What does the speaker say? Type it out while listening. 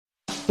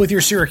With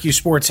your Syracuse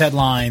sports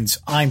headlines,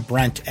 I'm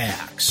Brent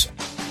Axe.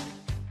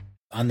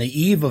 On the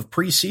eve of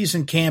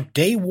preseason camp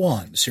day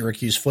one,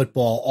 Syracuse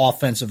football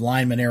offensive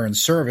lineman Aaron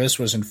Service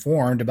was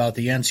informed about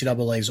the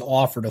NCAA's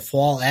offer to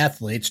fall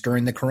athletes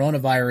during the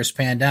coronavirus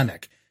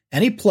pandemic.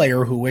 Any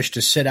player who wished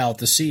to sit out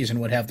the season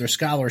would have their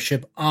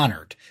scholarship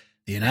honored.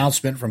 The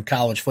announcement from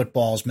college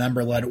football's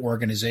member-led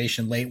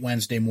organization late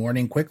Wednesday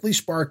morning quickly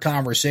sparked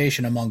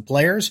conversation among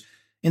players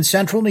in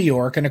central New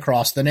York and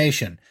across the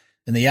nation.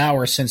 In the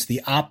hour since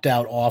the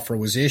opt-out offer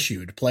was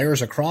issued,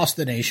 players across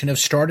the nation have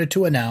started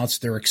to announce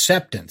their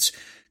acceptance.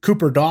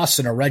 Cooper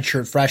Dawson, a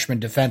redshirt freshman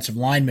defensive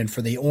lineman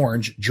for the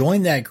Orange,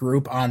 joined that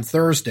group on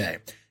Thursday.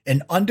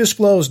 An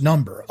undisclosed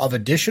number of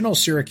additional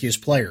Syracuse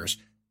players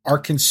are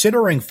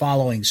considering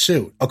following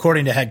suit,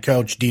 according to head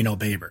coach Dino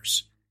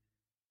Babers.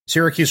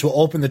 Syracuse will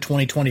open the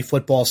 2020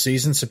 football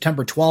season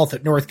September 12th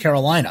at North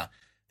Carolina.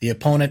 The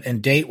opponent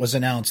and date was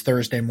announced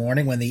Thursday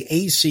morning when the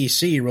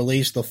ACC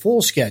released the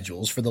full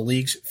schedules for the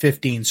league's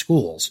 15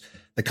 schools.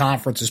 The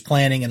conference is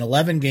planning an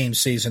 11-game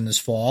season this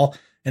fall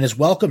and has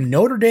welcomed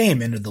Notre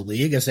Dame into the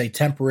league as a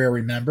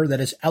temporary member that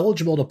is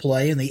eligible to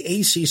play in the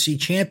ACC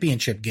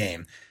championship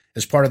game.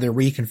 As part of their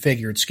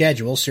reconfigured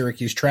schedule,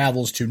 Syracuse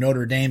travels to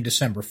Notre Dame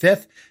December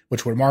 5th,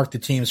 which would mark the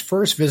team's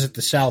first visit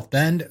to South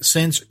Bend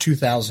since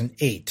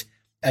 2008.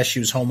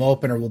 SU's home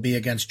opener will be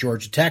against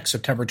Georgia Tech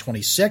September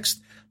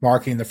 26th,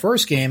 marking the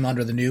first game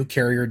under the new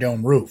Carrier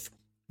Dome roof.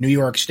 New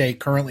York State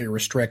currently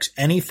restricts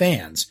any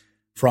fans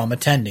from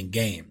attending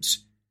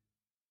games.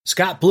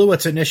 Scott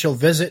Blewet's initial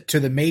visit to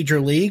the major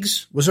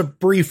leagues was a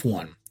brief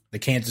one. The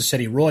Kansas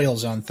City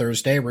Royals on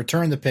Thursday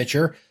returned the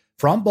pitcher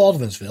from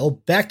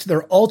Baldwinsville back to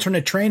their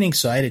alternate training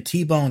site at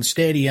T-Bone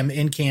Stadium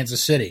in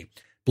Kansas City.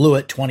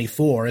 Blewett,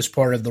 24, is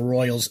part of the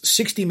Royals'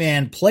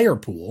 60-man player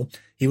pool.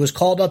 He was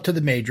called up to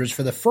the majors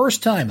for the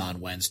first time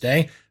on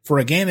Wednesday for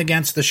a game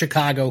against the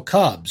Chicago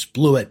Cubs.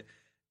 Blewett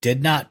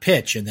did not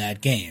pitch in that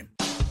game.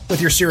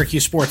 With your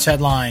Syracuse sports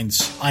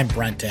headlines, I'm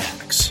Brent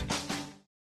Axe.